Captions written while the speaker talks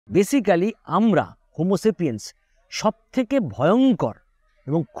Basically আমরা Homo sapiens সব থেকে ভয়ঙ্কর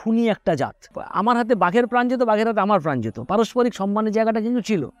এবং খুনি একটা জাত। আমার হাতে বাঘের প্রাণ যেত, বাঘের হাতে আমার প্রাণ যেত, পারস্পরিক সম্মানের জায়গাটা কিন্তু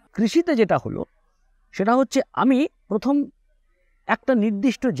ছিল। কৃষিতে যেটা হলো সেটা হচ্ছে আমি প্রথম একটা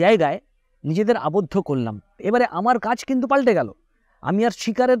নির্দিষ্ট জায়গায় নিজেদের আবদ্ধ করলাম। এবারে আমার কাজ কিন্তু পাল্টে গেল। আমি আর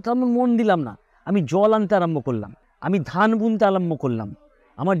শিকারের তেমন মন দিলাম না, আমি জল আনতে আরম্ভ করলাম, আমি ধান বুনতে আরম্ভ করলাম।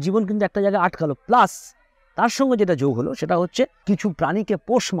 আমার জীবন কিন্তু একটা জায়গায় আটকালো। প্লাস তার সঙ্গে যেটা যোগ হলো সেটা হচ্ছে কিছু প্রাণীকে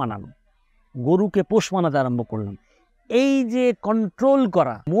পোষ মানানো, গরুকে পোষ মানাতে আরম্ভ করলাম। এই যে কন্ট্রোল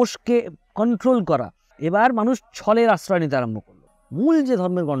করা, মোষকে কন্ট্রোল করা, এবার মানুষ ছলের আশ্রয় নিতে আরম্ভ করলো। মূল যে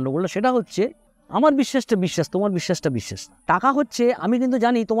ধর্মের গণ্ডগোল সেটা হচ্ছে আমার বিশ্বাসটা বিশ্বাস, তোমার বিশ্বাসটা বিশ্বাস। টাকা হচ্ছে আমি কিন্তু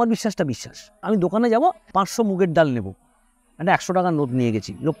জানি তোমার বিশ্বাসটা বিশ্বাস। আমি দোকানে যাব, 500 মুগের ডাল নেব, একটা 100 টাকার নোট নিয়ে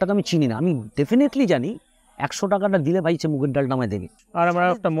গেছি, লোকটাকে আমি চিনি না, আমি ডেফিনেটলি জানি 100 টাকাটা দিলে ভাই সে মুগের ডালটা আমায় দেবে। আর আমরা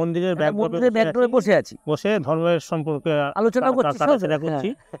একটা মন্দিরের ব্যাকডোরে বসে আছি, বসে ধর্মের সম্পর্কে আলোচনা করছি।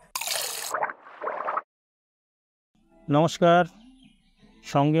 নমস্কার,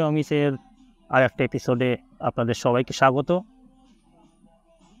 সঙ্গে অমিতের আর একটা এপিসোডে আপনাদের সবাইকে স্বাগত।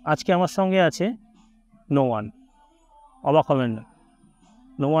 আজকে আমার সঙ্গে আছে নো ওয়ান। অবাক হবেন না,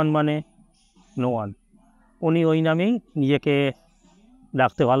 নো ওয়ান মানে নো ওয়ান। উনি ওই নামেই নিজেকে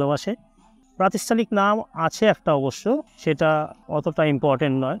ডাকতে ভালোবাসে। প্রাতিষ্ঠানিক নাম আছে একটা অবশ্য, সেটা অতটা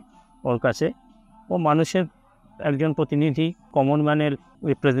ইম্পর্টেন্ট নয় ওর কাছে। ও মানুষের একজন প্রতিনিধি, কমন ম্যানের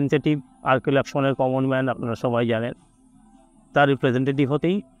রিপ্রেজেন্টেটিভ। আর্কিওলক্সনের কমন ম্যান আপনারা সবাই জানেন, তার রিপ্রেজেন্টেটিভ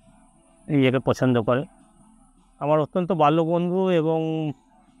হতেই নিজেকে পছন্দ করে। আমার অত্যন্ত বাল্যবন্ধু এবং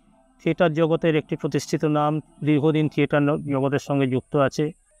থিয়েটার জগতের একটি প্রতিষ্ঠিত নাম, দীর্ঘদিন থিয়েটার জগতের সঙ্গে যুক্ত আছে,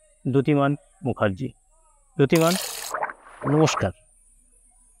 দ্যুতিমান মুখার্জি। দ্যুতিমান, নমস্কার।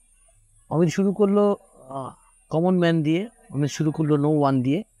 অমিত শুরু করলো কমন ম্যান দিয়ে, অমিত শুরু করলো নো ওয়ান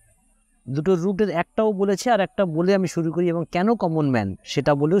দিয়ে। দুটো রুটের একটাও বলেছে আর একটা বলে আমি শুরু করি, এবং কেন কমন ম্যান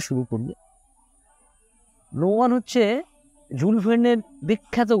সেটা বলেও শুরু করবে। নো ওয়ান হচ্ছে জুলস ভার্নের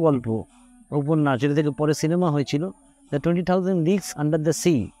বিখ্যাত গল্প, উপন্যাস, যেটা থেকে পরে সিনেমা হয়েছিল, the 20,000 leagues under the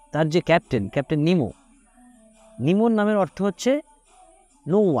sea. তার যে ক্যাপ্টেন নিমো, নিমোর নামের অর্থ হচ্ছে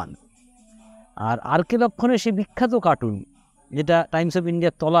নো ওয়ান। আর আর্কিওলক্সনের সেই বিখ্যাত কার্টুন, যেটা টাইমস অফ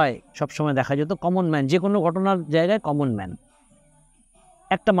ইন্ডিয়ার তলায় সবসময় দেখা যেত, কমন ম্যান, যে কোনো ঘটনার জায়গায় কমন ম্যান।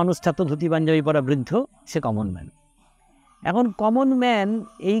 একটা মানুষ থাকতো ধুতি পাঞ্জাবি পরা বৃদ্ধ, সে কমন ম্যান। এখন কমন ম্যান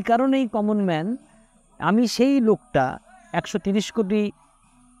এই কারণেই কমন ম্যান, আমি সেই লোকটা 130 কোটি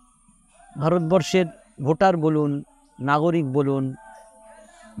ভারতবর্ষের ভোটার বলুন, নাগরিক বলুন,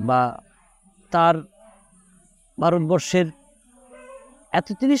 বা তার ভারতবর্ষের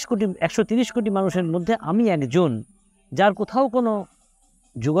 130 কোটি মানুষের মধ্যে আমি একজন যার কোথাও কোনো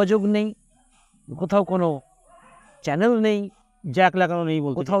যোগাযোগ নেই, কোথাও কোনো চ্যানেল নেই, জ্যাক লাগানো নেই,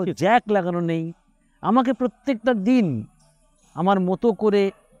 কোথাও জ্যাক লাগানো নেই। আমাকে প্রত্যেকটা দিন আমার মতো করে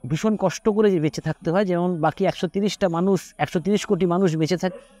ভীষণ কষ্ট করে যে বেঁচে থাকতে হয়, যেমন বাকি 130 কোটি মানুষ বেঁচে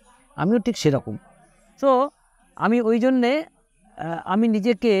থাকে, আমিও ঠিক সেরকম। তো আমি ওই জন্যে আমি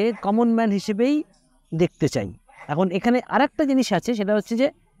নিজেকে কমন ম্যান হিসেবেই দেখতে চাই। এখন এখানে আরেকটা জিনিস আছে, সেটা হচ্ছে যে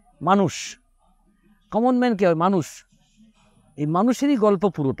মানুষ। কমন ম্যান কে হয়? মানুষ। এই মানুষেরই গল্প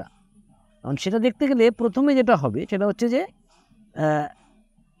পুরোটা। কারণ সেটা দেখতে গেলে প্রথমে যেটা হবে সেটা হচ্ছে যে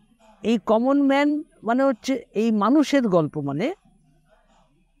এই কমন ম্যান মানে হচ্ছে এই মানুষের গল্প, মানে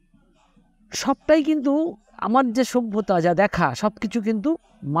সবটাই কিন্তু আমার যে সভ্যতা যা দেখা সব কিছু কিন্তু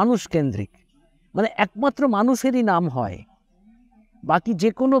মানুষ কেন্দ্রিক। মানে একমাত্র মানুষেরই নাম হয়, বাকি যে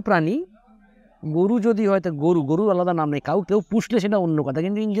কোনো প্রাণী, গরু যদি হয় তা গরু আলাদা নাম নেই, কেউ পুষলে সেটা অন্য কথা,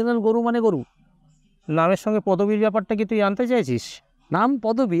 কিন্তু ইন জেনারেল গরু মানে গরু। নামের সঙ্গে পদবীর ব্যাপারটা কি তুই আনতে চাইছিস? নাম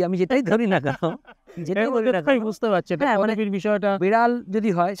পদবী আমি যেটাই ধরি না কেন, যেটাই বুঝতে পারছি পদবীর বিষয়টা। বিড়াল যদি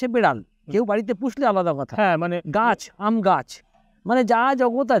হয় সে বিড়াল, কেউ বাড়িতে পুষলে আলাদা কথা। হ্যাঁ, মানে গাছ, আম গাছ, মানে যা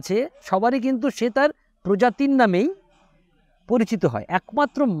জগৎ আছে সবারই কিন্তু সে তার প্রজাতির নামেই পরিচিত হয়।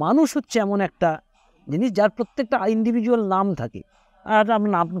 একমাত্র মানুষ হচ্ছে এমন একটা জিনিস যার প্রত্যেকটা ইন্ডিভিজুয়াল নাম থাকে, আর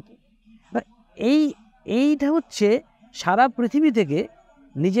আপনার নাম এইটা হচ্ছে সারা পৃথিবী থেকে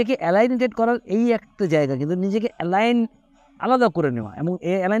নিজেকে অ্যালাইনেটেড করার এই একটা জায়গা, কিন্তু নিজেকে আলাদা করে নেওয়া, এবং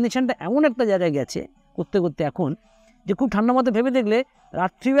এই অ্যালাইনেশনটা এমন একটা জায়গায় গেছে করতে করতে এখন যে খুব ঠান্ডা মাথায় ভেবে দেখলে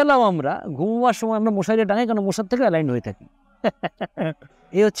রাত্রিবেলাও আমরা ঘুমোবার সময় আমরা মশারি টাঙাই, কারণ মশার থেকে অ্যালাইন হয়ে থাকি।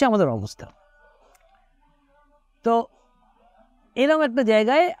 এই হচ্ছে আমাদের অবস্থা। তো এরকম একটা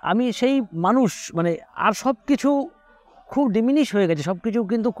জায়গায় আমি সেই মানুষ, মানে আর সব কিছু খুব ডিমিনিশ হয়ে গেছে, সব কিছু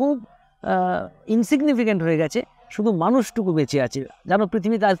কিন্তু খুব ইনসিগনিফিকেন্ট হয়ে গেছে, শুধু মানুষটুকু বেঁচে আছে, যেন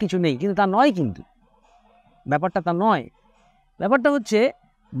পৃথিবীতে আর কিছু নেই। কিন্তু তা নয়, কিন্তু ব্যাপারটা তা নয়। ব্যাপারটা হচ্ছে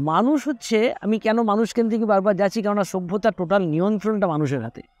মানুষ হচ্ছে, আমি কেন মানুষ কেন্দ্রিক বারবার যাচ্ছি, কেননা সভ্যতার টোটাল নিয়ন্ত্রণটা মানুষের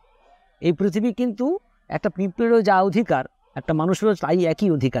হাতে। এই পৃথিবী কিন্তু একটা পিঁপড়েরও যা অধিকার একটা মানুষেরও তাই একই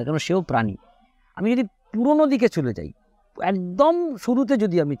অধিকার, কারণ সেও প্রাণী। আমি যদি পুরনো দিকে চলে যাই, একদম শুরুতে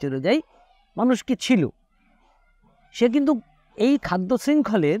যদি আমি চলে যাই, মানুষ কি ছিল? সে কিন্তু এই খাদ্য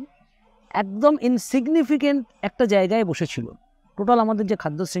শৃঙ্খলের একদম ইনসিগনিফিকেন্ট একটা জায়গায় বসেছিল। টোটাল আমাদের যে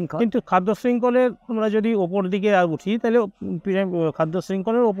খাদ্য শৃঙ্খল, কিন্তু খাদ্য শৃঙ্খলের আমরা যদি ওপর দিকে উঠি, তাহলে খাদ্য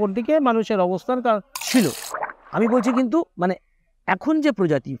শৃঙ্খলের ওপর দিকে মানুষের অবস্থান ছিল। আমি বলছি কিন্তু মানে এখন যে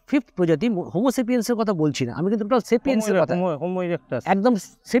প্রজাতি, ফিফথ প্রজাতি, হোমোসেপিয়েন্সের কথা বলছি না, আমি কিন্তু টোটাল সেপিয়েন্সের কথা, একদম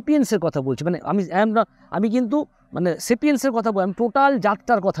সেপিয়েন্সের কথা বলছি। মানে আমি কিন্তু মানে সেপিয়েন্সের কথা বলছি, আমি টোটাল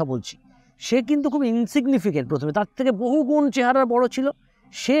জাতটার কথা বলছি। সে কিন্তু খুব ইনসিগনিফিকেন্ট প্রথমে, তার থেকে বহু গুণ চেহারা বড় ছিল।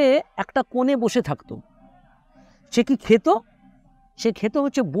 সে একটা কোণে বসে থাকতো। সে কি খেত? সে খেত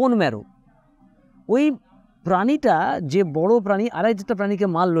হচ্ছে বোন ম্যারো। ওই প্রাণীটা, যে বড় প্রাণী আরেক যেটা প্রাণীকে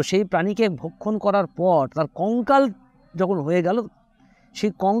মারলো, সেই প্রাণীকে ভক্ষণ করার পর তার কঙ্কাল যখন হয়ে গেল,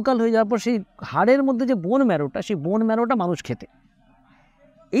 সেই কঙ্কাল হয়ে যাওয়ার পর সেই হাড়ের মধ্যে যে বোন ম্যারোটা, সেই বোন ম্যারোটা মানুষ খেতে।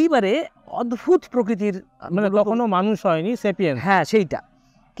 এইবারে অদ্ভুত প্রকৃতির, মানে কখনো মানুষ হয়নি সেপিয়েন্স, হ্যাঁ সেইটা।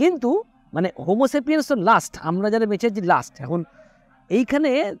 কিন্তু মানে হোমোসেপিয়েন্স তো লাস্ট, আমরা যারা বেঁচে আছি লাস্ট। এখন এইখানে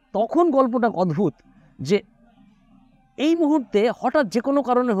তখন গল্পটা অদ্ভুত, যে এই মুহূর্তে হঠাৎ যে কোনো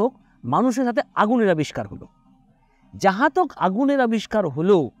কারণে হোক মানুষের সাথে আগুনের আবিষ্কার হলো। যাহা তক আগুনের আবিষ্কার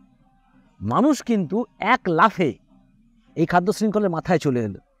হলো, মানুষ কিন্তু এক লাফে এই খাদ্য শৃঙ্খলের মাথায় চলে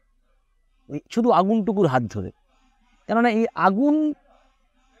এলো, শুধু আগুনটুকুর হাত ধরে। কেননা এই আগুন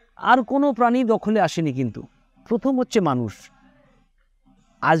আর কোনো প্রাণী দখলে আসেনি, কিন্তু প্রথম হচ্ছে মানুষ,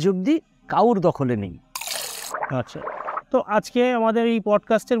 আজ অবধি কাউর দখলে নেই। আচ্ছা, তো আজকে আমাদের এই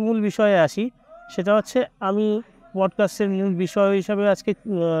পডকাস্টের মূল বিষয়ে আসি। সেটা হচ্ছে, আমি পডকাস্টের মূল বিষয় হিসাবে আজকে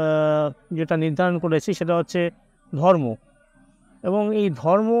যেটা নির্ধারণ করেছি সেটা হচ্ছে ধর্ম। এবং এই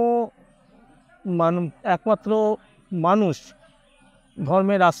ধর্ম একমাত্র মানুষ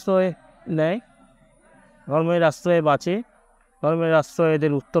ধর্মের আশ্রয় নেয়, ধর্মের আশ্রয়ে বাঁচে, ধর্মের আশ্রয়ে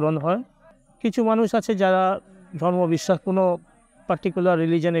এদের উত্তরণ হয়। কিছু মানুষ আছে যারা ধর্ম বিশ্বাস, কোনো পার্টিকুলার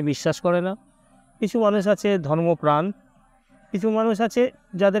রিলিজনে বিশ্বাস করে না। কিছু মানুষ আছে ধর্মপ্রাণ। কিছু মানুষ আছে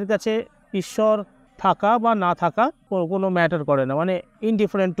যাদের কাছে ঈশ্বর থাকা বা না থাকা কোনো ম্যাটার করে না, মানে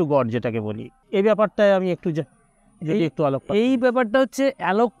ইনডিফারেন্ট টু গড যেটাকে বলি। এই ব্যাপারটায় আমি একটু আলোকপাত। এই ব্যাপারটা হচ্ছে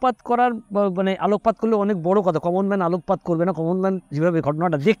আলোকপাত করার, মানে আলোকপাত করলে অনেক বড় কথা, কমন ম্যান আলোকপাত করবে না। কমন ম্যান যেভাবে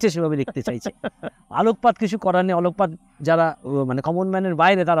ঘটনাটা দেখছে সেভাবে দেখতে চাইছে। আলোকপাত কিছু করার নেই। আলোকপাত যারা মানে কমন ম্যানের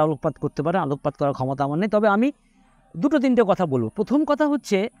বাইরে, তারা আলোকপাত করতে পারে, আলোকপাত করার ক্ষমতা আমার নেই। তবে আমি দুটো তিনটে কথা বলবো। প্রথম কথা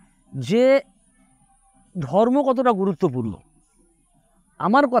হচ্ছে যে ধর্ম কতটা গুরুত্বপূর্ণ।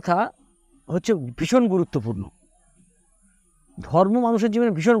 আমার কথা হচ্ছে ভীষণ গুরুত্বপূর্ণ। ধর্ম মানুষের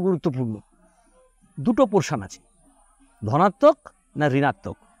জীবনে ভীষণ গুরুত্বপূর্ণ। দুটো পোর্শন আছে, ধনাত্মক না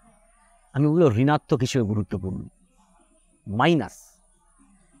ঋণাত্মক। আমি বলবো ঋণাত্মক হিসেবে গুরুত্বপূর্ণ, মাইনাস।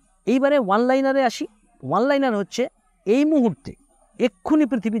 এইবারে ওয়ান লাইনারে আসি। ওয়ান লাইনার হচ্ছে এই মুহূর্তে এক্ষুনি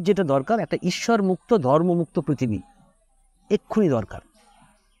পৃথিবীর যেটা দরকার, একটা ঈশ্বর মুক্ত ধর্মমুক্ত পৃথিবী এক্ষুনি দরকার।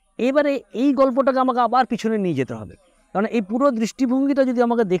 এবারে এই গল্পটাকে আমাকে আবার পিছনে নিয়ে যেতে হবে, কারণ এই পুরো দৃষ্টিভঙ্গিটা যদি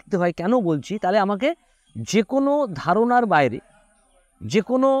আমাকে দেখতে হয়, কেন বলছি, তাহলে আমাকে যে কোনো ধারণার বাইরে, যে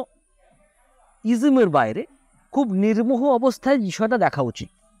কোনো ইজমের বাইরে খুব নির্মোহ অবস্থায় বিষয়টা দেখা উচিত।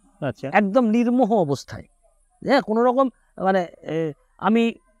 আচ্ছা, একদম নির্মোহ অবস্থায়, হ্যাঁ, কোনো রকম মানে আমি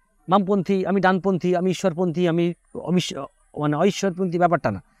বামপন্থী, আমি ডানপন্থী, আমি ঈশ্বরপন্থী, আমি মানে অঈশ্বরপন্থী, ব্যাপারটা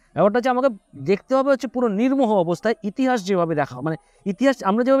না। ব্যাপারটা হচ্ছে আমাকে দেখতে হবে হচ্ছে পুরো নির্মোহ অবস্থায়, ইতিহাস যেভাবে দেখা, মানে ইতিহাস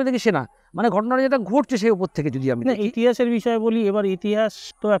আমরা যেভাবে দেখি সে না, মানে ঘটনাটা যেটা ঘটছে সেই উপর থেকে যদি আমি ইতিহাসের বিষয়ে বলি। এবার ইতিহাস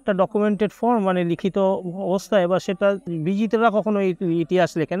তো একটা ডকুমেন্টেড ফর্ম, মানে লিখিত অবস্থা। এবার সেটা বিজিতরা কখনো ইতিহাস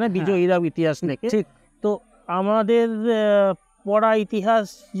লেখে না, বিজয়ীরাও ইতিহাস লেখে। ঠিক। তো আমাদের পড়া ইতিহাস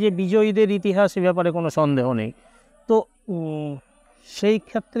যে বিজয়ীদের ইতিহাস, এ ব্যাপারে কোনো সন্দেহ নেই। তো সেই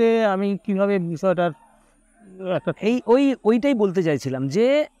ক্ষেত্রে আমি কিভাবে বিষয়টার একটা ওইটাই বলতে চাইছিলাম, যে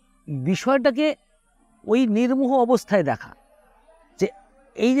বিষয়টাকে ওই নির্মোহ অবস্থায় দেখা, যে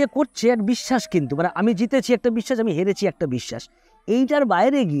এই যে করছে এক বিশ্বাস, কিন্তু মানে আমি জিতেছি একটা বিশ্বাস, আমি হেরেছি একটা বিশ্বাস। এইটার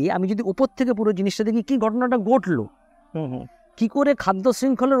বাইরে গিয়ে আমি যদি উপর থেকে পুরো জিনিসটা দেখি, কি ঘটনাটা ঘটলো, কি করে খাদ্য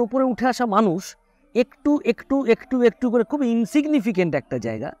শৃঙ্খলের উপরে উঠে আসা মানুষ একটু একটু একটু একটু করে খুব ইনসিগনিফিকেন্ট একটা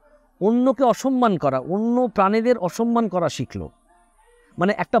জায়গা, অন্যকে অসম্মান করা, অন্য প্রাণীদের অসম্মান করা শিখলো।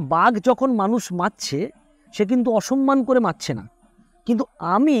 মানে একটা বাঘ যখন মানুষ মারছে, সে কিন্তু অসম্মান করে মারছে না। কিন্তু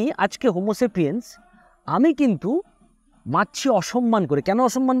আমি আজকে হোমোসেপিয়েন্স, আমি কিন্তু মারছি অসম্মান করে। কেন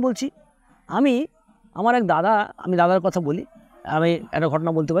অসম্মান বলছি? আমার এক দাদা, আমি দাদার কথা বলি, আমি একটা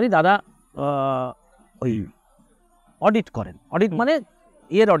ঘটনা বলতে পারি। দাদা ওই অডিট করেন, অডিট মানে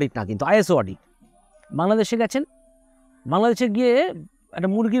এর অডিট না, কিন্তু আইএসও অডিট। বাংলাদেশে গেছেন, বাংলাদেশে গিয়ে একটা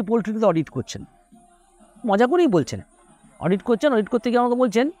মুরগির পোলট্রিতে অডিট করছেন, মজা করেই বলছেন। অডিট করছেন, অডিট করতে গিয়ে আমাকে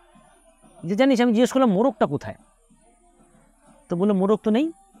বলছেন যে জানিস, আমি জিজ্ঞেস করলাম মোরগটা কোথায়, তো বলে মোরগ তো নেই,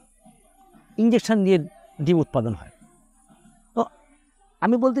 ইঞ্জেকশন দিয়ে ডিম উৎপাদন হয়। তো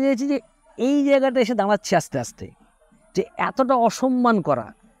আমি বলতে চাইছি যে এই জায়গাটা এসে দাঁড়াচ্ছে আস্তে আস্তে, যে এতটা অসম্মান করা,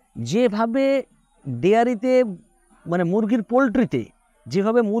 যেভাবে ডেয়ারিতে মানে মুরগির পোলট্রিতে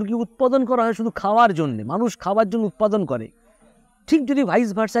যেভাবে মুরগি উৎপাদন করা হয় শুধু খাওয়ার জন্যে, মানুষ খাওয়ার জন্য উৎপাদন করে, ঠিক যদি ভাইস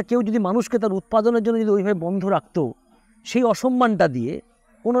ভার্সা কেউ যদি মানুষকে তার উৎপাদনের জন্য যদি ওইভাবে বন্ধ রাখতো, সেই অসম্মানটা দিয়ে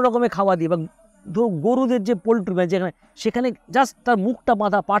কোনো রকমে খাওয়া দিয়ে, বা গরুদের যে পোলট্রি যেখানে সেখানে জাস্ট তার মুখটা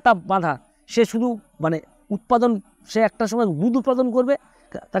বাঁধা, পাটা বাঁধা, সে শুধু মানে উৎপাদন, সে একটা সময় দুধ উৎপাদন করবে,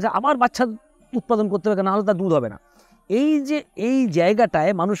 তাকে আবার বাচ্চা উৎপাদন করতে হবে, নাহলে তার দুধ হবে না। এই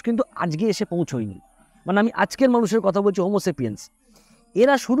জায়গাটায় মানুষ কিন্তু আজকে এসে পৌঁছয়নি। মানে আমি আজকের মানুষের কথা বলছি, হোমোসেপিয়েন্স।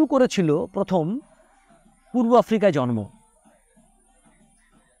 এরা শুরু করেছিল প্রথম পূর্ব আফ্রিকায় জন্ম।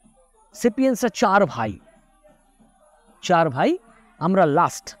 সেপিয়েন্সরা চার ভাই, আমরা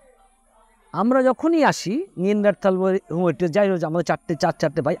লাস্ট। আমরা যখনই আসি নিয়েন্ডারথাল যাই হোক, আমাদের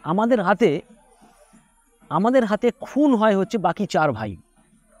চারটে ভাই, আমাদের হাতে খুন হয় হচ্ছে বাকি 4 ভাই।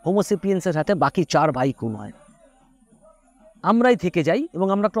 হোমোসেপিয়েন্সের হাতে বাকি 4 ভাই খুন হয়, আমরাই থেকে যাই। এবং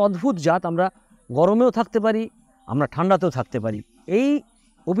আমরা একটা অদ্ভুত জাত, আমরা গরমেও থাকতে পারি, আমরা ঠান্ডাতেও থাকতে পারি। এই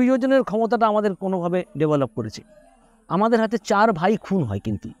অভিযোজনের ক্ষমতাটা আমাদের কোনোভাবে ডেভেলপ করেছে। আমাদের হাতে 4 ভাই খুন হয়,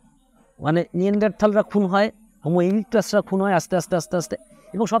 কিন্তু মানে নিয়েন্ডারথালরা খুন হয়, হোমো ইরিক্টাসরা খুন হয় আস্তে আস্তে আস্তে আস্তে।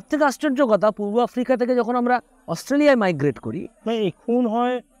 এবং সবথেকে আশ্চর্য কথা, পূর্ব আফ্রিকা থেকে যখন আমরা অস্ট্রেলিয়ায় মাইগ্রেট করি, এই খুন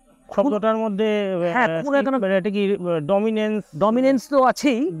হয় শব্দটার মধ্যে এটা কি ডমিনেন্স তো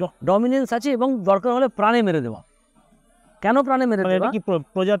আছেই, ডমিনেন্স আছে, এবং দরকার হলে প্রাণে মেরে দেওয়া। কেন প্রাণে মেরে দেওয়া? এটা কি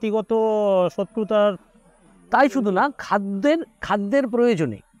প্রজাতিগত শত্রুতার? তাই শুধু না, খাদ্যের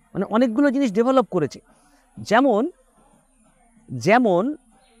প্রয়োজনে মানে অনেকগুলো জিনিস ডেভেলপ করেছে। যেমন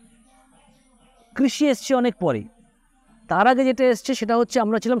কৃষি এসছে অনেক পরে, তার আগে যেটা এসছে সেটা হচ্ছে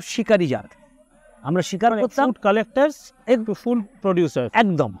আমরা ছিলাম শিকারি জাত। আমরা শিকার করতাম, ফুড কালেক্টার্স, একটু ফুড প্রডিউসার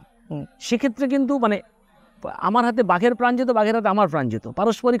একদম। সেক্ষেত্রে কিন্তু মানে আমার হাতে বাঘের প্রাণ যেত, বাঘের হাতে আমার প্রাণ যেত,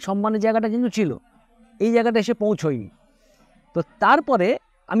 পারস্পরিক সম্মানের জায়গাটা কিন্তু ছিল। এই জায়গাটা এসে পৌঁছয়নি। তো তারপরে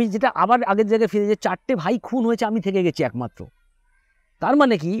আমি যেটা আবার আগের জায়গায় ফিরে, যে 4টে ভাই খুন হয়েছে, আমি থেকে গেছি একমাত্র। তার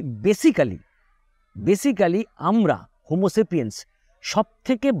মানে কি, বেসিক্যালি আমরা হোমোসেপিয়েন্স সব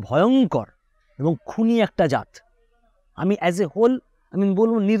থেকে ভয়ঙ্কর এবং খুনি একটা জাত। আমি অ্যাজ এ হোল আমি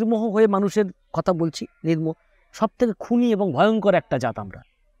বলবো, নির্মোহ হয়ে মানুষের কথা বলছি, নির্মোহ, সব থেকে খুনি এবং ভয়ঙ্কর একটা জাত।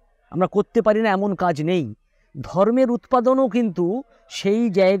 আমরা করতে পারি না এমন কাজ নেই। ধর্মের উৎপাদনও কিন্তু সেই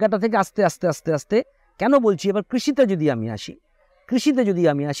জায়গাটা থেকে আস্তে আস্তে আস্তে আস্তে, কেন বলছি, এবার কৃষিতে যদি আমি আসি,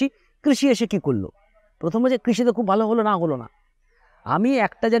 কৃষি এসে কি করলো? প্রথমে যে কৃষিতে খুব ভালো হলো না, আমি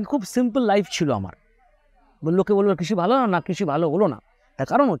একটা জানি খুব সিম্পল লাইফ ছিল আমার। লোকে বললো কৃষি ভালো না, কৃষি ভালো হলো না। তার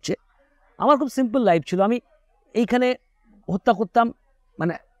কারণ হচ্ছে আমার খুব সিম্পল লাইফ ছিল। আমি এইখানে হত্যা করতাম,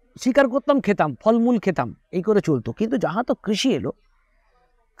 মানে শিকার করতাম, খেতাম, ফলমূল খেতাম, এই করে চলতো। কিন্তু যাহা তো কৃষি এলো,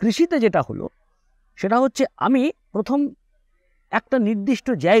 কৃষিতে যেটা হলো সেটা হচ্ছে আমি প্রথম একটা নির্দিষ্ট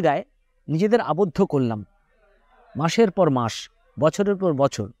জায়গায় নিজেদের আবদ্ধ করলাম, মাসের পর মাস, বছরের পর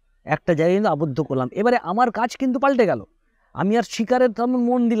বছর একটা জায়গায় কিন্তু আবদ্ধ করলাম। এবারে আমার কাজ কিন্তু পাল্টে গেল। আমি আর শিকারের তেমন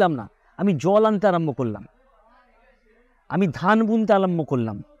মন দিলাম না, আমি জল আনতে আরম্ভ করলাম, আমি ধান বুনতে আরম্ভ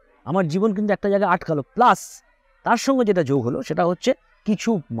করলাম। আমার জীবন কিন্তু একটা জায়গায় আটকালো। প্লাস তার সঙ্গে যেটা যোগ হলো সেটা হচ্ছে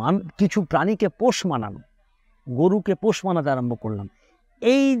কিছু প্রাণীকে পোষ মানানো, গরুকে পোষ মানাতে আরম্ভ করলাম।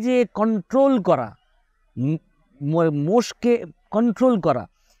 এই যে কন্ট্রোল করা, মোষকে কন্ট্রোল করা,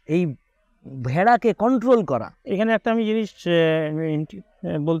 এই ভেড়াকে কন্ট্রোল করা, এখানে একটা আমি জিনিস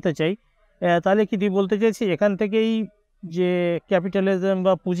বলতে চাই। তাহলে কি তুই বলতে চাইছিস এখান থেকেই যে ক্যাপিটালিজম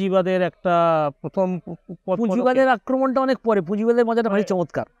বা পুঁজিবাদের একটা প্রথম, পুঁজিবাদের আক্রমণটা অনেক পরে, পুঁজিবাদের মজাটা ভারী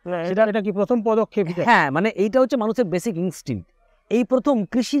চমৎকার। এটা কি প্রথম পদক্ষেপ? হ্যাঁ, মানে এইটা হচ্ছে মানুষের বেসিক ইনস্টিংক্ট। এই প্রথম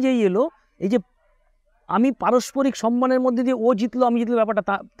কৃষি যেই এলো, এই যে আমি পারস্পরিক সম্মানের মধ্যে দিয়ে ও জিতলো আমি জিতলো, ব্যাপারটা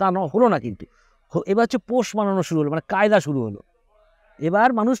তা হলো না। কিন্তু এবার হচ্ছে পোষ মানানো শুরু হলো, মানে কায়দা শুরু হলো। এবার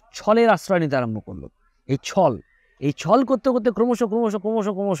মানুষ ছলের আশ্রয় নিতে আরম্ভ করলো। এই ছল করতে করতে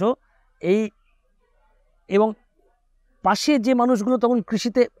ক্রমশ এই, এবং পাশে যে মানুষগুলো তখন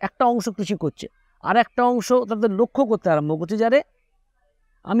কৃষিতে একটা অংশ কৃষি করছে, আর একটা অংশ তাদের লক্ষ্য করতে আরম্ভ করছে, যারে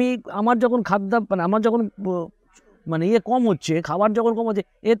আমার যখন আমার যখন মানে কম হচ্ছে, খাবার যখন কম হচ্ছে,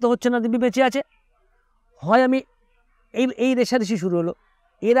 এ তো হচ্ছে না, দিবি বেঁচে আছে, হয় আমি এই রেষারেষি শুরু হলো।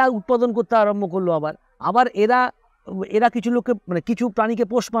 এরা উৎপাদন করতে আরম্ভ করলো, আবার এরা কিছু লোককে, মানে কিছু প্রাণীকে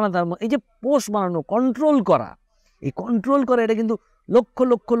পোষ বানাতে আরম্ভ। এই যে পোষ বানানো, কন্ট্রোল করা, এটা কিন্তু লক্ষ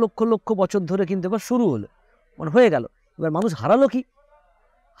লক্ষ লক্ষ লক্ষ বছর ধরে কিন্তু এবার শুরু হলো, মানে হয়ে গেল। এবার মানুষ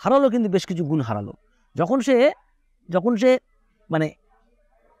হারালো কিন্তু বেশ কিছু গুণ হারালো। যখন সে মানে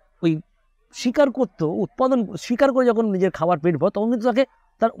ওই শিকার করতো, শিকার করে যখন নিজের খাবার পেট ভর, তখন কিন্তু তাকে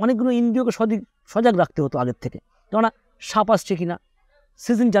তার অনেকগুলো ইন্দ্রিয়কে সজাগ রাখতে হতো আগের থেকে। কেননা সাপ আসছে কিনা,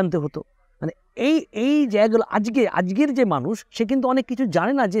 সিজন জানতে হতো। মানে এই এই জায়গাগুলো আজকের যে মানুষ সে কিন্তু অনেক কিছু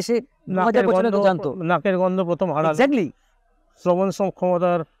জানে না, যে সে 2000 বছর আগে জানতো। নাকের গন্ধ প্রথম হারালো, এক্স্যাক্টলি, শ্রবণ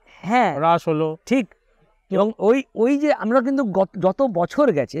ক্ষমতার হ্যাঁ হ্রাস হলো, ঠিক। এবং ওই যে আমরা কিন্তু যত বছর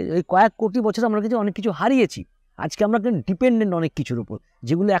গেছে, ওই কয়েক কোটি বছর আমরা কিন্তু অনেক কিছু হারিয়েছি। আজকে আমরা কিন্তু ডিপেন্ডেন্ট অনেক কিছুর উপর,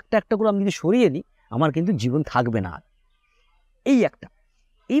 যেগুলো একটা একটা করে আমি যদি সরিয়ে নিই আমার কিন্তু জীবন থাকবে না। এই একটা,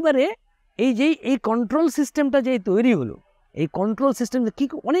 এইবারে এই কন্ট্রোল সিস্টেমটা যে তৈরি হলো, এই কন্ট্রোল সিস্টেম কি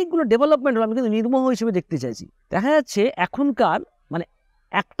অনেকগুলো ডেভেলপমেন্ট হলো, আমি কিন্তু নির্মোহ হিসেবে দেখতে চাইছি। দেখা যাচ্ছে এখনকার মানে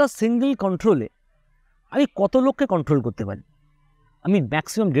একটা সিঙ্গেল কন্ট্রোলে আমি কত লোককে কন্ট্রোল করতে পারি? আমি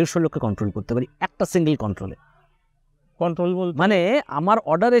ম্যাক্সিমাম 150 লোককে কন্ট্রোল করতে পারি একটা সিঙ্গেল কন্ট্রোলে। কন্ট্রোল বলতে মানে আমার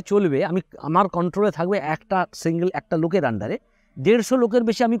অর্ডারে চলবে, আমার কন্ট্রোলে থাকবে একটা লোকের আন্ডারে 150 লোকের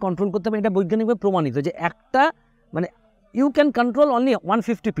বেশি আমি কন্ট্রোল করতে পারি। এটা বৈজ্ঞানিকভাবে প্রমাণিত যে একটা মানে you can control only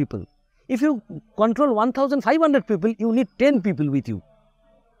 150 people. If you control 1500 people, you need 10 people with you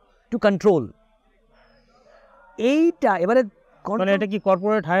to control. এইটা এবারে মানে এটা কি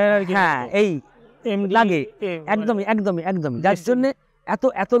কর্পোরেট হায়ারার্কি? হ্যাঁ, এই লাগে একদমই একদমই একদমই, যার জন্য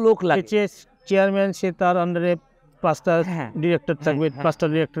এত লোক লাগে। চেয়ারম্যান সে তার আন্ডারে 5টা ডিরেক্টর থাকবে, 5টা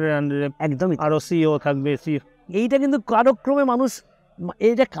ডিরেক্টরের আন্ডারে একদমই আরো সিইও থাকবে। এইটা কিন্তু কালক্রমে মানুষ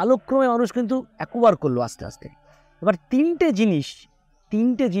কিন্তু অ্যাকুয়ার করলো আস্তে আস্তে। এবার তিনটে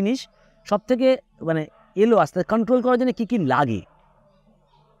জিনিস সব থেকে মানে এলো আস্তে কন্ট্রোল করার জন্য কি লাগে।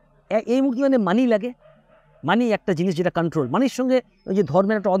 এই মুখে মানে মানি লাগে। মানি একটা জিনিস যেটা কন্ট্রোল। মানির সঙ্গে ওই যে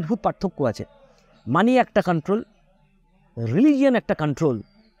ধর্মের একটা অদ্ভুত পার্থক্য আছে। মানি একটা কন্ট্রোল, রিলিজিয়ান একটা কন্ট্রোল,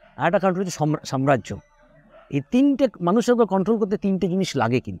 আর একটা কন্ট্রোল হচ্ছে সাম্রাজ্য। এই তিনটে মানুষের উপর কন্ট্রোল করতে তিনটে জিনিস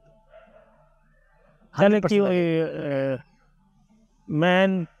লাগে কিন্তু। তাহলে কি ওই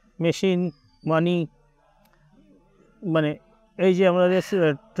ম্যান, মেশিন, মানি, মানে এই যে আমরা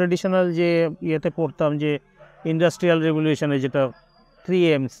ট্রেডিশনাল যে ইয়েতে পড়তাম যে ইন্ডাস্ট্রিয়াল রেভলিউশনে যেটা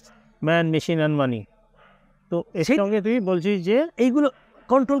 3Ms, man, machine and money, তো এর সঙ্গে তুই বলছিস যে এইগুলো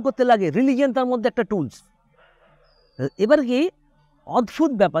কন্ট্রোল করতে লাগে। রিলিজিয়ান তার মধ্যে একটা টুলস। এবার কি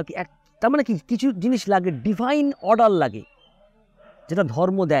অদ্ভুত ব্যাপার কি, তার মানে কি কিছু জিনিস লাগে, ডিভাইন অর্ডার লাগে, যেটা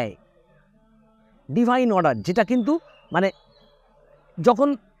ধর্ম দেয়। ডিভাইন অর্ডার যেটা কিন্তু মানে যখন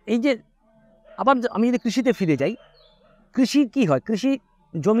এই যে আবার আমি যদি কৃষিতে ফিরে যাই, কৃষি কি হয়? কৃষি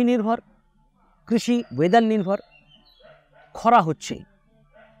জমি নির্ভর, কৃষি ওয়েদার নির্ভর। খরা হচ্ছে,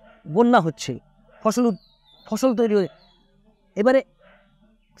 বন্যা হচ্ছে, ফসল তৈরি হয়ে, এবারে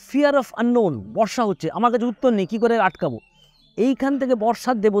ফিয়ার অফ আননোন, বর্ষা হচ্ছে, আমার কাছে উত্তর নেই, কী করে আটকাবো? এইখান থেকে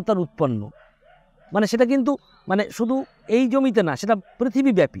বর্ষার দেবতার উৎপন্ন। মানে সেটা কিন্তু মানে শুধু এই জমিতে না, সেটা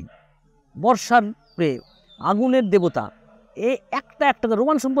পৃথিবীব্যাপী। বর্ষার আগুনের দেবতা, একটা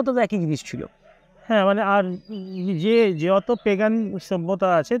রোমান সভ্যতা তো একই জিনিস ছিল। হ্যাঁ, মানে আর যত পেগান সভ্যতা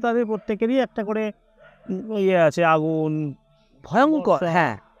আছে তাদের প্রত্যেকেরই একটা করে ইয়ে আছে, আগুন, ভয়ঙ্কর,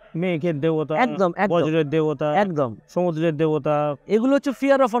 হ্যাঁ, মেঘের দেবতা, একদম বজ্রের দেবতা, একদম সমুদ্রের দেবতা। এগুলো হচ্ছে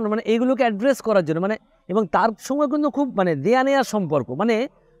ফিয়ার অফ মানে এইগুলোকে অ্যাড্রেস করার জন্য, মানে এবং তার সঙ্গে কিন্তু খুব মানে দেয়া নেয়ার সম্পর্ক। মানে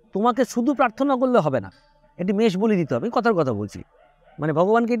তোমাকে শুধু প্রার্থনা করলে হবে না, এটি মেষ বলি দিতে হবে। কথার কথা বলছি, মানে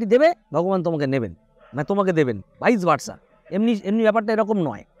ভগবানকে এটি দেবে, ভগবান তোমাকে নেবেন, মানে তোমাকে দেবেন, ভাইস ভার্সা। এমনি ব্যাপারটা এরকম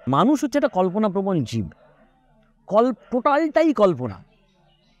নয়। মানুষ হচ্ছে একটা কল্পনাপ্রবণ জীব। টোটালটাই কল্পনা,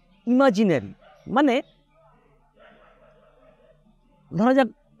 ইমাজিনারি। মানে ধরা যাক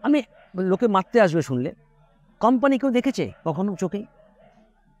আমি লোকে মারতে আসবে শুনলে, কোম্পানি কেউ দেখেছে কখনো চোখে?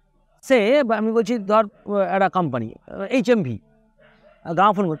 আমি বলছি ধর একটা কোম্পানি HMV,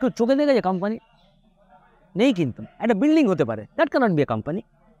 গ্রামোফোন, কেউ চোখে দেখেছে কোম্পানি? নেই। কিন্তু একটা বিল্ডিং হতে পারে, that cannot B a company.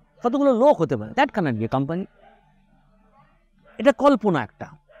 কতগুলো লোক হতে পারে, that cannot B a company. এটা কল্পনা একটা।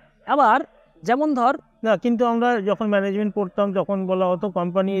 আবার যেমন ধর না, কিন্তু আমরা যখন ম্যানেজমেন্ট পড়তাম তখন বলা হতো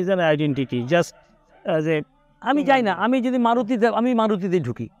company is an identity, just as a. আমি যাই না, আমি যদি মারুতিতে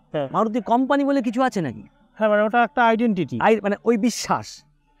ঢুকি, মারুতি কোম্পানি বলে কিছু আছে নাকি? হ্যাঁ, মানে ওটা একটা আইডেন্টিটি, মানে ওই বিশ্বাস।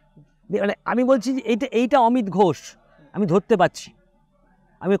 মানে আমি বলছি যে এইটা অমিত ঘোষ, আমি ধরতে পারছি,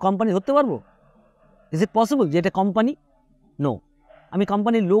 আমি কোম্পানি ধরতে পারবো? ইজ ইট পসিবল যে এটা কোম্পানি? নো। আমি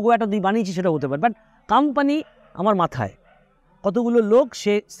কোম্পানির লোগো একটা বানিয়েছি, সেটা হতে পারে, বাট কোম্পানি আমার মাথায় কতগুলো লোক,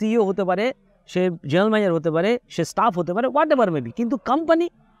 সে সিইও হতে পারে, সে জেনারেল ম্যানেজার হতে পারে, সে স্টাফ হতে পারে, হোয়াট এভার মেবি, কিন্তু কোম্পানি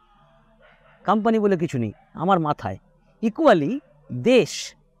বলে কিছু নেই আমার মাথায়। ইকুয়ালি দেশ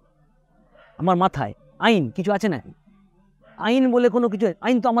আমার মাথায়, আইন কিছু আছে নাকি? আইন বলে কোনো কিছু,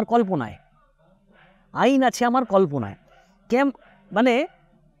 আইন তো আমার কল্পনায়, আইন আছে আমার কল্পনায়। মানে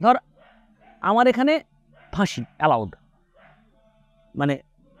ধর আমার এখানে ফাঁসি অ্যালাউড, মানে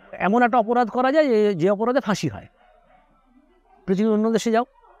এমন একটা অপরাধ করা যায় যে অপরাধে ফাঁসি হয়। পৃথিবীর অন্য দেশে যাও,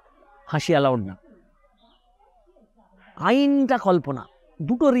 ফাঁসি অ্যালাউড না। আইনটা কল্পনা।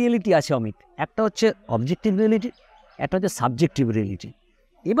 দুটো রিয়েলিটি আছে অমিত, একটা হচ্ছে অবজেক্টিভ রিয়েলিটি, একটা হচ্ছে সাবজেক্টিভ রিয়েলিটি।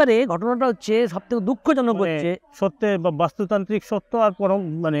 এবারে ঘটনাটা হচ্ছে সবথেকে দুঃখজনক মানে হচ্ছে সত্যে বা বাস্তুতান্ত্রিক সত্য আর পরম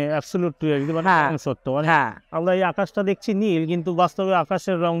মানে অ্যাবসলিউট রিয়েলিটি মানে হ্যাঁ, পরম সত্য। মানে হ্যাঁ আমরা এই আকাশটা দেখছি নীল, কিন্তু বাস্তবে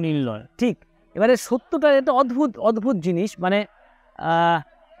আকাশের রং নীল নয়। ঠিক। এবারে সত্যটা এটা অদ্ভুত অদ্ভুত জিনিস, মানে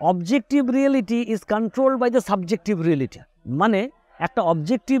objective reality is controlled by the subjective reality. মানে একটা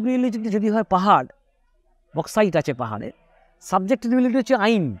অবজেক্টিভ রিয়েলিটি যদি হয় পাহাড়, বক্সাইট আছে পাহাড়ে, সাবজেক্টিভ রিয়েলিটি হচ্ছে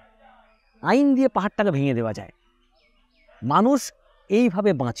আইন। আইন দিয়ে পাহাড়টাকে ভেঙে দেওয়া যায়। মানুষ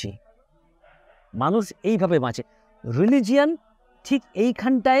এইভাবে বাঁচে, মানুষ এইভাবে বাঁচে। রিলিজিয়ান ঠিক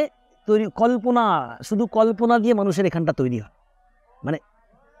এইখানটায় তৈরি, কল্পনা, শুধু কল্পনা দিয়ে মানুষের এখানটা তৈরি হয়, মানে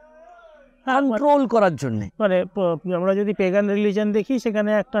কন্ট্রোল করার জন্যে। মানে আমরা যদি পেগান রিলিজিয়ান দেখি,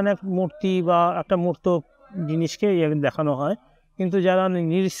 সেখানে একটা না মূর্তি বা একটা মূর্ত জিনিসকে দেখানো হয়, কিন্তু যারা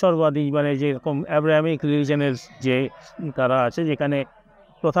নিরীশ্বরবাদী মানে যেরকম অ্যাব্রাহামিক রিলিজিয়ানের যে তারা আছে, যেখানে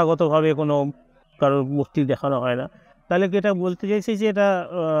প্রথাগতভাবে কোনো কারোর মূর্তি দেখানো হয় না, তাহলে কি এটা বলতে চাইছি যে এটা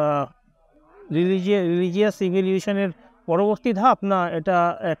রিলিজিয়াস ইভলিউশনের পরবর্তী ধাপ, না এটা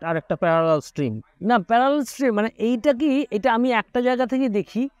আরেকটা প্যারালাল স্ট্রিম? না, প্যারালাল স্ট্রিম মানে এইটা কি, এটা আমি একটা জায়গা থেকে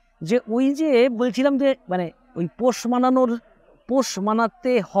দেখি যে ওই যে বলছিলাম যে মানে ওই পোষ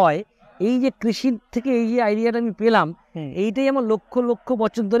মানাতে হয়, এই যে কৃষির থেকে এই যে আইডিয়াটা আমি পেলাম, এইটাই আমার লক্ষ লক্ষ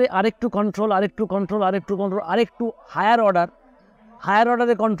বছর ধরে আরেকটু কন্ট্রোল, আরেকটু কন্ট্রোল, আরেকটু কন্ট্রোল, আরেকটু হায়ার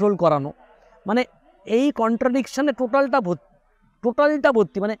অর্ডারে কন্ট্রোল করানো। মানে এই কন্ট্রাডিকশানে টোটালটা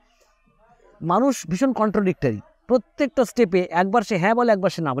ভর্তি। মানে মানুষ ভীষণ কন্ট্রাডিক্টারি, প্রত্যেকটা স্টেপে একবার সে হ্যাঁ বলে,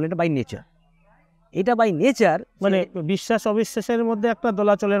 একবার সে না বলে। এটা বাই নেচার, এটা বাই নেচার। মানে বিশ্বাস অবিশ্বাসের মধ্যে একটা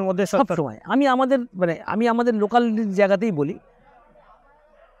দোলাচলের মধ্যে সব সময় আমি আমাদের লোকাল জায়গাতেই বলি,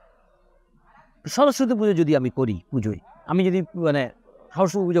 সরস্বতী পুজো যদি আমি করি, পুজোয় আমি যদি মানে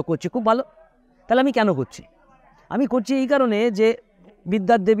সরস্বতী পুজো করছি, খুব ভালো। তাহলে আমি কেন করছি? আমি করছি এই কারণে যে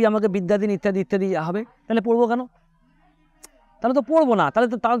বিদ্যার দেবী আমাকে বিদ্যা দিন, ইত্যাদি ইত্যাদি হবে। তাহলে পড়বো কেন? তাহলে তো পড়বো না। তাহলে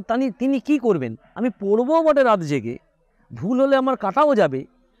তো তিনি কি করবেন? আমি পড়বো বটে রাত জেগে, ভুল হলে আমার কাটাও যাবে,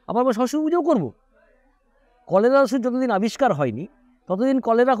 আবার আমি সরস্বতী পুজোও করবো। কলেরা ওষুধ যতদিন আবিষ্কার হয়নি, ততদিন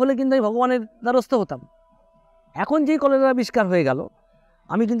কলেরা হলে কিন্তু আমি ভগবানের দ্বারস্থ হতাম। এখন যেই কলেরা আবিষ্কার হয়ে গেল,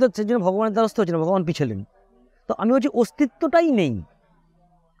 আমি কিন্তু সেই জন্য ভগবানের দ্বারস্থ হচ্ছি না, ভগবান পিছলেন। তো আমি বলছি অস্তিত্বটাই নেই,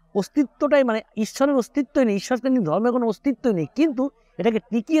 অস্তিত্বটাই মানে ঈশ্বরের অস্তিত্বই নেই, ঈশ্বরকে নিয়ে ধর্মের কোনো অস্তিত্বই নেই। কিন্তু এটাকে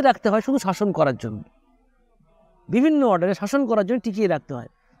টিকিয়ে রাখতে হয় শুধু শাসন করার জন্য, বিভিন্ন অর্ডারে শাসন করার জন্য টিকিয়ে রাখতে হয়।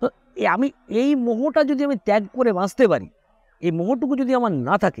 তো আমি এই মোহটা যদি আমি ত্যাগ করে বাঁচতে পারি, এই মোহটুকু যদি আমার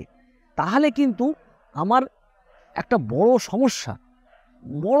না থাকে, তাহলে কিন্তু আমার একটা বড়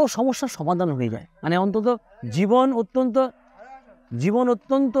সমস্যার সমাধান হয়ে যায়। মানে অন্তত জীবন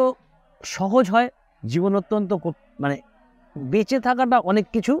অত্যন্ত সহজ হয়, জীবন অত্যন্ত মানে বেঁচে থাকাটা অনেক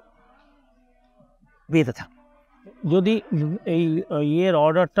কিছু বেঁচে থাকে। যদি এই ইয়ের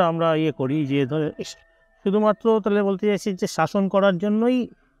অর্ডারটা আমরা করি, যে ধরে শুধুমাত্র তাহলে বলতে চাইছি যে শাসন করার জন্যই,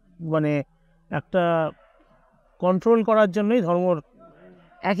 মানে একটা কন্ট্রোল করার জন্যই ধর্মর,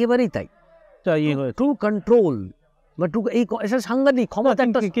 একেবারেই তাই। হয়েছে টু কন্ট্রোল বা টু এই সাংঘাতিক ক্ষমতা।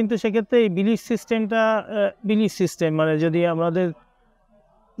 কিন্তু সেক্ষেত্রে এই বিলিফ সিস্টেম মানে যদি আমাদের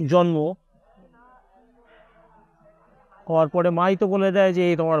জন্ম হওয়ার পরে মাই তো বলে দেয় যে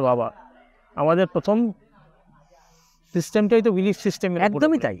এই তোমার বাবা, আমাদের প্রথম সিস্টেমটাই তো বিলিফ সিস্টেম।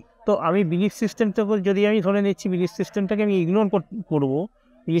 একদমই তাই। তো আমি বিলিফ সিস্টেমটাকে যদি আমি ধরে নিচ্ছি, বিলিফ সিস্টেমটাকে আমি ইগনোর করবো,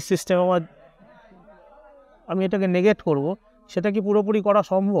 বিলিফ সিস্টেম আমি এটাকে নেগেট করব, সেটা কি পুরোপুরি করা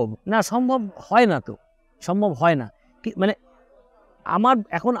সম্ভব? না, সম্ভব হয় না। তো সম্ভব হয় না কি, মানে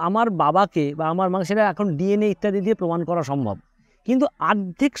আমার বাবাকে বা আমার মা, সেটা এখন ডিএনএ ইত্যাদি দিয়ে প্রমাণ করা সম্ভব, কিন্তু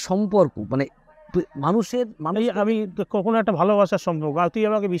আর্ধেক সম্পর্ক মানে মানুষের আমি কখনো একটা ভালোবাসার সম্পর্ক, আর তুই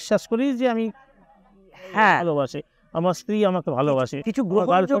আমাকে বিশ্বাস করিস যে আমি ভালোবাসি, আমার স্ত্রী আমাকে ভালোবাসে, কিছু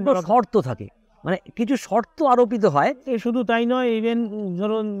গ্রহণযোগ্য শর্ত থাকে, মানে কিছু শর্ত আরোপিত হয়। শুধু তাই নয়, ইভেন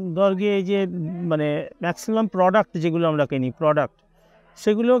ধরুন গিয়ে এই যে মানে ম্যাক্সিমাম প্রোডাক্ট যেগুলো আমরা কিনি, প্রোডাক্ট,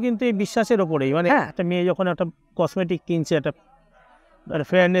 সেগুলোও কিন্তু এই বিশ্বাসের ওপরেই। মানে একটা মেয়ে যখন একটা কসমেটিক কিনছে, একটা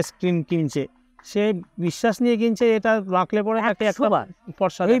ফেয়ারনেস ক্রিম কিনছে, সে বিশ্বাস নিয়ে কিনছে, এটা রাখলে পরে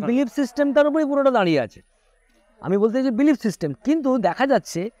এই বিলিফ সিস্টেমটার উপরেই পুরোটা দাঁড়িয়ে আছে। আমি বলতে চাই বিলিফ সিস্টেম, কিন্তু দেখা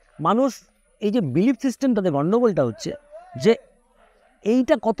যাচ্ছে মানুষ এই যে বিলিফ সিস্টেমটাতে গণ্ডগোলটা হচ্ছে যে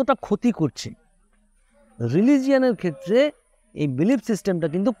এইটা কতটা ক্ষতি করছে। রিলিজিয়ানের ক্ষেত্রে এই বিলিফ সিস্টেমটা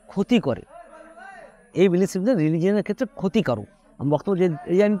কিন্তু ক্ষতি করে, এই বিলিফ সিস্টেম রিলিজিয়ানের ক্ষেত্রে ক্ষতিকারক। আমি বক্তব্য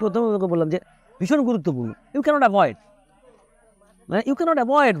যে আমি প্রথমে বললাম যে ভীষণ গুরুত্বপূর্ণ, ইউ ক্যানট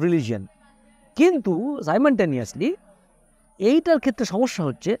অ্যাভয়েড রিলিজিয়ান। কিন্তু সাইমালটেনিয়াসলি এইটার ক্ষেত্রে সমস্যা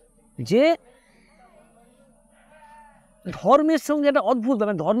হচ্ছে যে ধর্মের সঙ্গে একটা অদ্ভুত,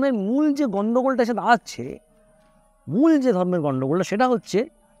 মানে ধর্মের মূল যে গণ্ডগোলটা সেটা আছে, মূল যে ধর্মের গণ্ডগোলটা সেটা হচ্ছে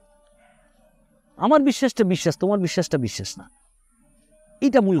আমার বিশ্বাসটা বিশ্বাস, তোমার বিশ্বাসটা বিশ্বাস না,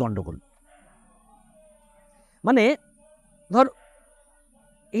 এইটা মূল গণ্ডগোল। মানে ধর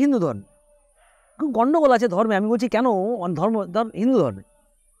হিন্দু ধর্ম খুব গণ্ডগোল আছে ধর্মে, আমি বলছি কেন ধর্ম, ধর হিন্দু ধর্মে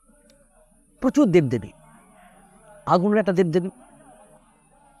প্রচুর দেবদেবী, আগুনের একটা দেবদেবী,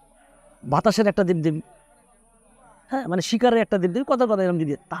 বাতাসের একটা দেবদেবী, হ্যাঁ মানে শিকারের একটা দেবদেবী, কথা কথা এরকম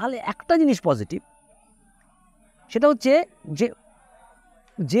যদি, তাহলে একটা জিনিস পজিটিভ, সেটা হচ্ছে যে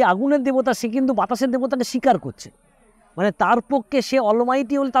যে আগুনের দেবতা সে কিন্তু বাতাসের দেবতাকে স্বীকার করছে, মানে তার পক্ষে সে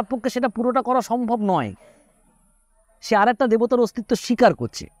অলমাইটি হলে তার পক্ষে সেটা পুরোটা করা সম্ভব নয়, সে আর একটা দেবতার অস্তিত্ব স্বীকার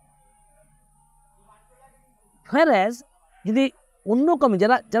করছে। whereas যদি অন্য কমে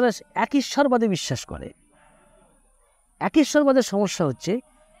যারা যারা এক ঈশ্বরবাদে বিশ্বাস করে, এক ঈশ্বরবাদের সমস্যা হচ্ছে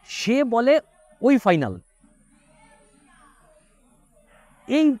সে বলে ওই ফাইনাল,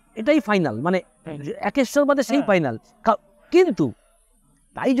 এটাই ফাইনাল, মানে এক ঈশ্বরবাদে সেই ফাইনাল। কিন্তু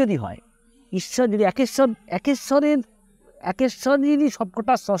তাই যদি হয়, ঈশ্বর যদি একেশ্বর যদি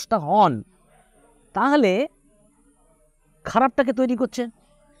সবকটা স্রষ্টা হন, তাহলে খারাপটাকে তৈরি করছে,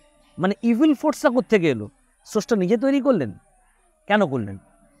 মানে ইভিল ফোর্সটা কোত্থেকে এলো? স্রষ্টা নিজে তৈরি করলেন, কেন করলেন?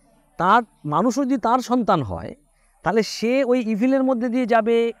 তার মানুষও যদি তার সন্তান হয়, তাহলে সে ওই ইভিলের মধ্যে দিয়ে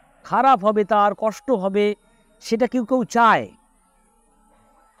যাবে, খারাপ হবে, তার কষ্ট হবে, সেটা কেউ কেউ চায়।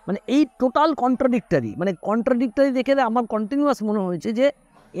 মানে এই টোটাল কন্ট্রাডিক্টারি, মানে কন্ট্রাডিক্টারি দেখে আমার কন্টিনিউয়াস মনে হয়েছে যে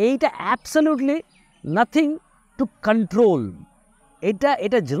এইটা অ্যাবসলিউটলি নাথিং টু কন্ট্রোল,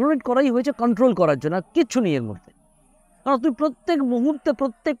 এটা জেনারেট করাই হয়েছে কন্ট্রোল করার জন্য, আর কিচ্ছু নেই এর মধ্যে। কারণ তুই প্রত্যেক মুহূর্তে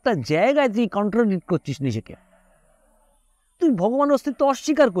প্রত্যেকটা জায়গায় তুই কন্ট্রাডিক্ট করছিস নিজেকে, তুই ভগবানের অস্তিত্ব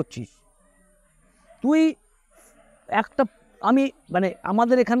অস্বীকার করছিস। তুই একটা, আমি মানে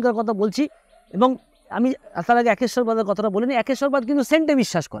আমাদের এখানকার কথা বলছি, এবং আমি তার আগে একেশ্বরবাদের কথাটা বলিনি, একেশ্বরবাদ কিন্তু সেন্টে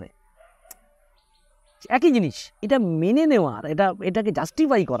বিশ্বাস করে, একই জিনিস। এটা মেনে নেওয়ার, এটাকে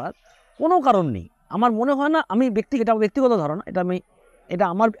জাস্টিফাই করার কোনো কারণ নেই আমার মনে হয় না। আমি এটা ব্যক্তিগত ধারণা,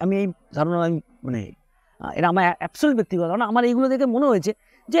 আমি এই ধারণা মানে এটা আমার অ্যাবসলিউট ব্যক্তিগত ধারণা। আমার এইগুলো দেখে মনে হয়েছে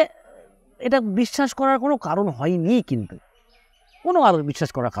যে এটা বিশ্বাস করার কোনো কারণ হয়নি, কিন্তু কোনো আর বিশ্বাস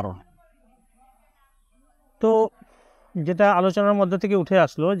করার কারণ। তো যেটা আলোচনার মধ্যে থেকে উঠে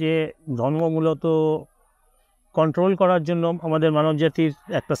আসলো যে ধর্ম মূলত কন্ট্রোল করার জন্য, আমাদের মানব জাতির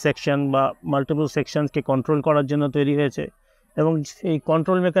একটা সেকশন বা মাল্টিপল সেকশনকে কন্ট্রোল করার জন্য তৈরি হয়েছে, এবং এই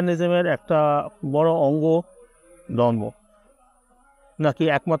কন্ট্রোল মেকানিজমের একটা বড় অঙ্গ ধর্ম, নাকি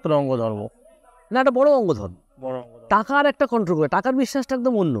একমাত্র অঙ্গ ধর্ম? না, একটা বড় অঙ্গ ধর্ম, টাকার একটা কন্ট্রোল করে, টাকার বিশ্বাসটা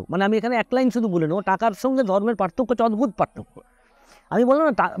একদম অন্য। মানে আমি এখানে এক লাইন শুধু বলে নেবো, টাকার সঙ্গে ধর্মের পার্থক্য হচ্ছে অদ্ভুত পার্থক্য। আমি বললাম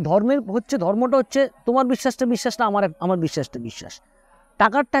না, ধর্মটা হচ্ছে তোমার বিশ্বাসটা বিশ্বাস না, আমার বিশ্বাসটা বিশ্বাস।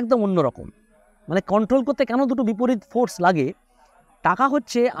 টাকারটা একদম অন্যরকম, মানে কন্ট্রোল করতে কেন দুটো বিপরীত ফোর্স লাগে। টাকা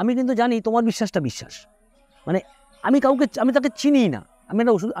হচ্ছে আমি কিন্তু জানি তোমার বিশ্বাসটা বিশ্বাস, মানে আমি তাকে চিনি না,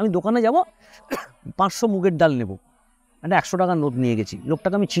 আমি দোকানে যাব 500 মুগের ডাল নেব, একটা 100 টাকার নোট নিয়ে গেছি,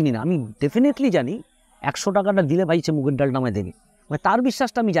 লোকটাকে আমি চিনি না, আমি ডেফিনেটলি জানি 100 টাকাটা দিলে ভাই সে মুগের ডালটা আমায় দেবে, মানে তার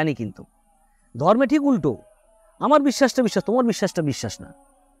বিশ্বাসটা আমি জানি। কিন্তু ধর্মে ঠিক উল্টো, আমার বিশ্বাসটা বিশ্বাস, তোমার বিশ্বাসটা বিশ্বাস না।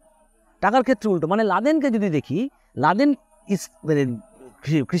 টাকার ক্ষেত্রে উল্টো, মানে লাদেনকে যদি দেখি, লাদেন মানে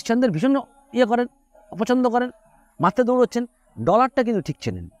খ্রিস্টানদের ভীষণ করেন, অপছন্দ করেন, মারতে দৌড়চ্ছেন, ডলারটা কিন্তু ঠিক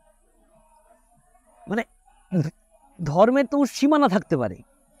চেনেন। মানে ধর্মের তো সীমানা থাকতে পারে,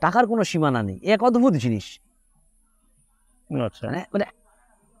 টাকার কোনো সীমানা নেই, এক অদ্ভুত জিনিস। মানে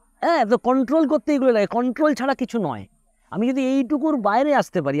হ্যাঁ, তো কন্ট্রোল করতে এগুলো লাগে, কন্ট্রোল ছাড়া কিছু নয়। আমি যদি এইটুকুর বাইরে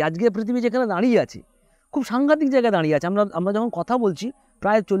আসতে পারি, আজকে পৃথিবী যেখানে দাঁড়িয়ে আছে, খুব সাংঘাতিক জায়গায় দাঁড়িয়ে আছে। আমরা যখন কথা বলছি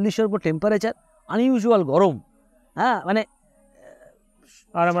প্রায় 40-এর উপর টেম্পারেচার, আনইউজুয়াল গরম, হ্যাঁ মানে,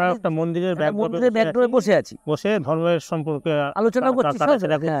 আর আমরা একটা মন্দিরের ব্যাকড্রপে বসে আছি, ধর্মের সম্পর্কে আলোচনা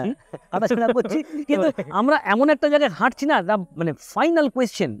করছি, কিন্তু আমরা এমন একটা জায়গায় হাঁটছি না, মানে ফাইনাল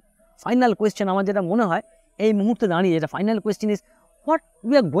কোয়েশ্চেন আমার যেটা মনে হয় এই মুহূর্তে দাঁড়িয়ে, এটা final question is what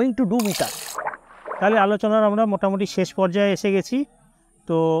we are going to do with that. তাহলে আলোচনার আমরা মোটামুটি শেষ পর্যায়ে এসে গেছি।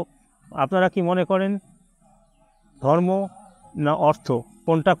 তো আপনারা কি মনে করেন, ধর্ম না অর্থ,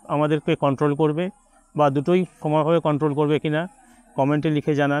 কোনটা আমাদেরকে কন্ট্রোল করবে, বা দুটোই সমানভাবে কন্ট্রোল করবে কিনা কমেন্টে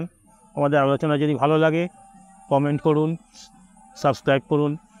লিখে জানান। আমাদের আলোচনা যদি ভালো লাগে কমেন্ট করুন, সাবস্ক্রাইব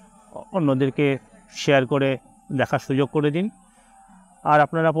করুন, অন্যদেরকে শেয়ার করে দেখার সুযোগ করে দিন। আর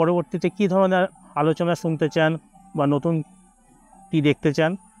আপনারা পরবর্তীতে কী ধরনের আলোচনা শুনতে চান বা নতুন কী দেখতে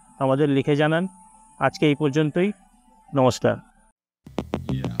চান আমাদের লিখে জানান। আজকে এই পর্যন্তই, নমস্কার।